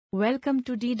Welcome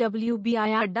to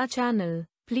DWBIADDA channel.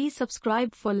 Please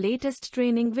subscribe for latest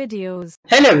training videos.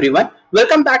 Hello everyone,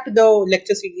 welcome back to the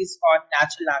lecture series on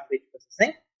natural language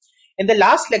processing. In the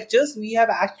last lectures, we have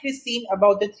actually seen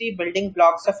about the three building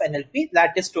blocks of NLP,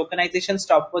 that is tokenization,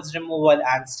 stopwords removal,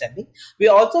 and stemming. We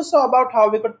also saw about how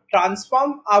we could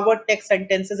transform our text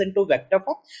sentences into vector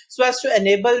form so as to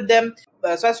enable them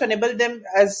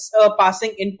as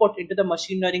passing input into the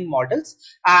machine learning models.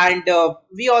 And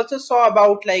we also saw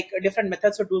about like different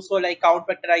methods to do so, like count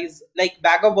vectorize, like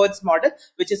bag of words model,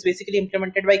 which is basically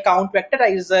implemented by count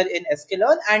vectorizer in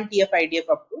sklearn and TF-IDF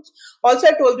approach. Also,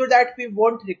 I told you that we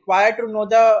won't require to know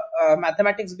the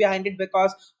mathematics behind it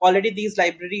because already these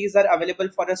libraries are available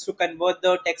for us to convert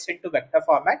the text into vector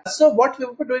format. So what we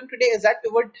will be doing today is that we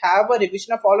would have a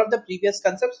revision of all of the previous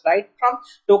concepts, right from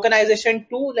tokenization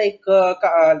to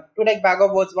bag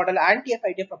of words model and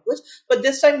TF-IDF approach, but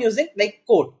this time using like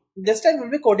code. This time we'll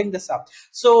be coding this up.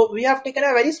 So we have taken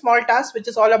a very small task which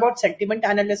is all about sentiment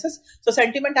analysis. So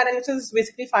sentiment analysis is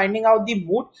basically finding out the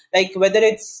mood, like whether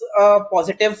it's a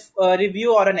positive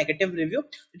review or a negative review.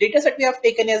 The data set we have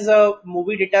taken is a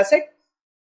movie reviews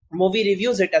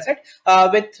dataset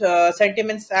with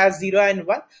sentiments as 0 and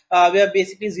 1, where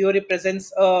basically 0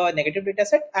 represents a negative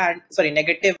dataset and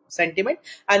negative sentiment,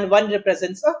 and 1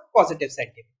 represents a positive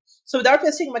sentiment. So without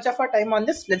wasting much of our time on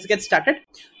this, let's get started.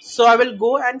 So I will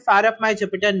go and fire up my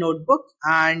Jupyter notebook,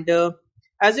 and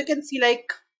as you can see,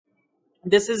 like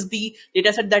this is the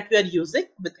dataset that we are using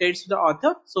with credits to the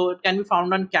author. So it can be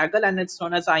found on Kaggle and it's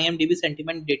known as IMDb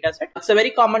sentiment dataset. It's a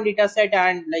very common dataset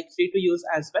and like free to use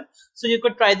as well. So you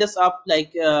could try this up,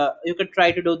 like you could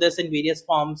try to do this in various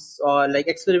forms or like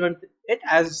experiment with it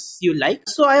as you like.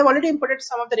 So I have already imported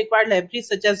some of the required libraries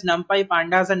such as NumPy,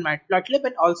 Pandas, and Matplotlib,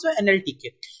 and also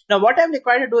NLTK. Now what I'm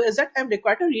required to do is that I'm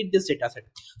required to read this dataset.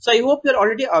 So I hope you're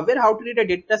already aware how to read a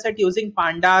dataset using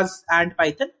Pandas and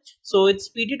Python. So it's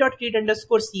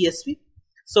pd.read_csv.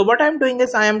 So what I'm doing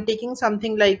is I am taking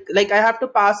something like I have to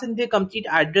pass in the complete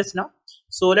address now.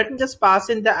 So let me just pass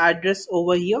in the address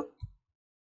over here,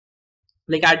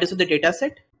 like address of the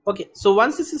dataset. Okay, so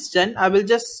once this is done, I will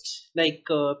just like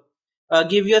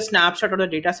give you a snapshot of the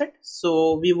dataset.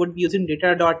 So we would be using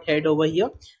data.head over here,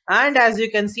 and as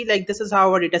you can see, like this is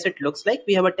how our dataset looks like.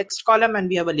 We have a text column and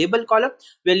we have a label column,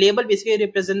 where label basically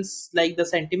represents like the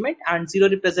sentiment and 0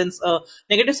 represents a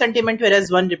negative sentiment, whereas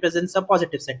 1 represents a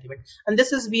positive sentiment. And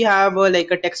this is, we have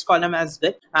like a text column as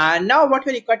well. And now what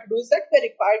we're required to do is that we're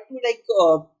required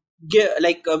to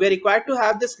we're required to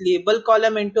have this label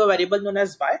column into a variable known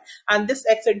as y, and this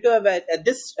x into a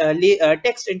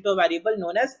text into a variable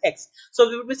known as x. So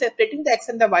we will be separating the x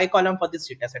and the y column for this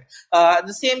dataset.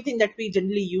 The same thing that we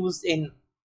generally use in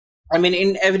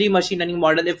every machine learning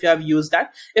model, if you have used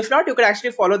that. If not, you could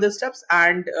actually follow the steps,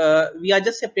 and we are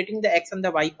just separating the x and the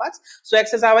y parts. So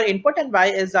x is our input and y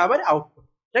is our output,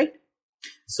 right?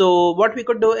 So what we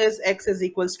could do is x is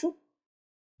equals to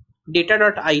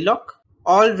data.ilog,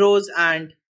 all rows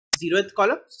and 0th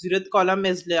column. 0th column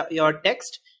is your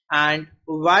text, and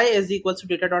y is equals to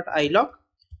data.ilog,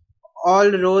 all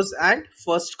rows and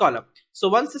first column. So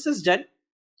once this is done,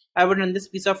 I would run this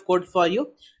piece of code for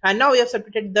you, and now we have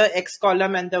separated the x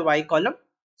column and the y column,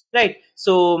 right?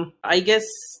 So I guess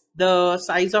the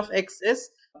size of x is,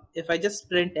 if I just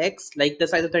print x, like the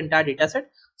size of the entire dataset,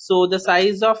 so the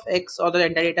size of x or the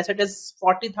entire dataset is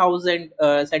 40,000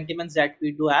 sentiments that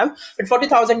we do have. But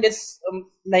 40,000 is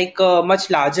like a much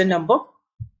larger number,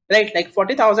 right? Like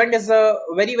 40,000 is a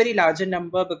very, very larger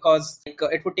number because like,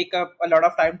 it would take up a lot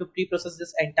of time to pre-process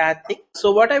this entire thing.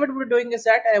 So what I would be doing is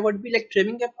that I would be like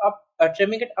trimming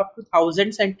it up to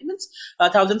 1,000 sentiments,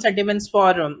 1,000 sentiments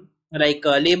for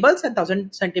labels and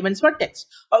 1,000 sentiments for text.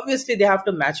 Obviously they have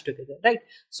to match together, right?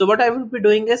 So what I will be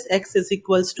doing is x is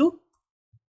equals to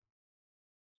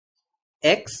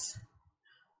x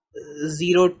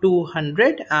 0 to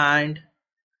 100 and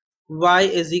y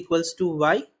is equals to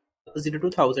y 0 to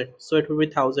 1,000. So it will be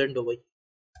 1,000 over here,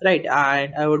 right?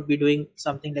 And I would be doing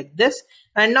something like this.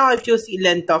 And now if you see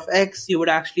length of x, you would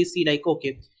actually see like,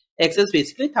 okay, x is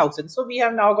basically 1,000. So we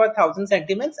have now got 1,000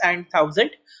 sentiments and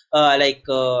 1,000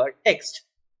 text,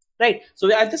 right?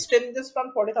 So I'll just trim this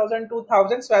from 40,000 to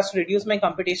 1,000 so as to reduce my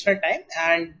computational time.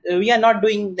 And we are not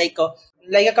doing like a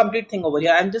complete thing over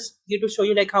here. I'm just here to show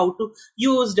you like how to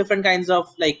use different kinds of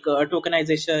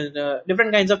tokenization,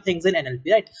 different kinds of things in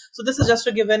NLP, right? So this is just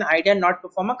to give an idea, not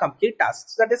perform a complete task.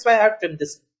 So that is why I have trimmed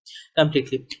this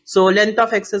completely. So length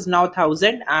of x is now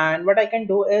 1,000, and what I can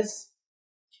do is,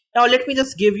 now let me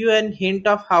just give you a hint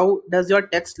of how does your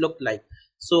text look like.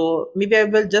 So maybe I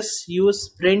will just use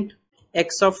print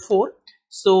x of 4.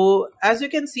 So as you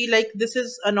can see, like this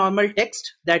is a normal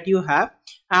text that you have,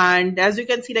 and as you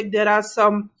can see, like there are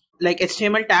some like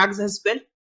HTML tags as well.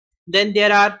 Then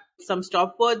there are some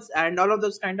stop words and all of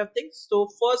those kind of things. So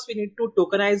first we need to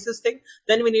tokenize this thing.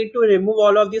 Then we need to remove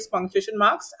all of these punctuation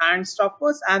marks and stop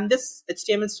words and this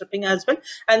HTML stripping as well.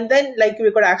 And then like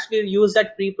we could actually use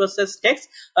that pre-processed text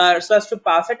so as to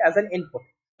pass it as an input.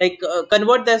 Like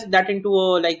convert that into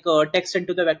a text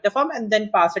into the vector form and then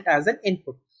pass it as an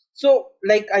input. So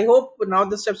like I hope now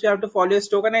the steps you have to follow is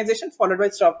tokenization followed by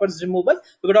stop words removal.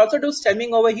 We could also do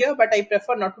stemming over here, but I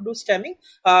prefer not to do stemming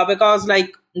because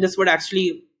like this would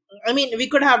actually, I mean, we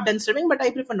could have done stemming, but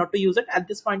I prefer not to use it at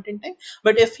this point in time.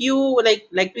 But if you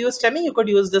like to use stemming, you could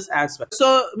use this as well.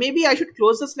 So maybe I should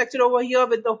close this lecture over here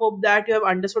with the hope that you have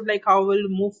understood like how we'll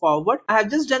move forward. I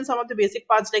have just done some of the basic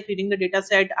parts like reading the data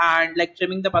set and like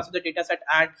trimming the parts of the data set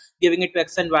and giving it to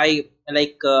X and Y,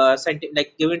 like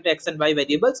giving it to X and Y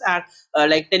variables and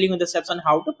like telling you the steps on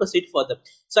how to proceed further.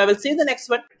 So I will see you in the next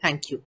one. Thank you.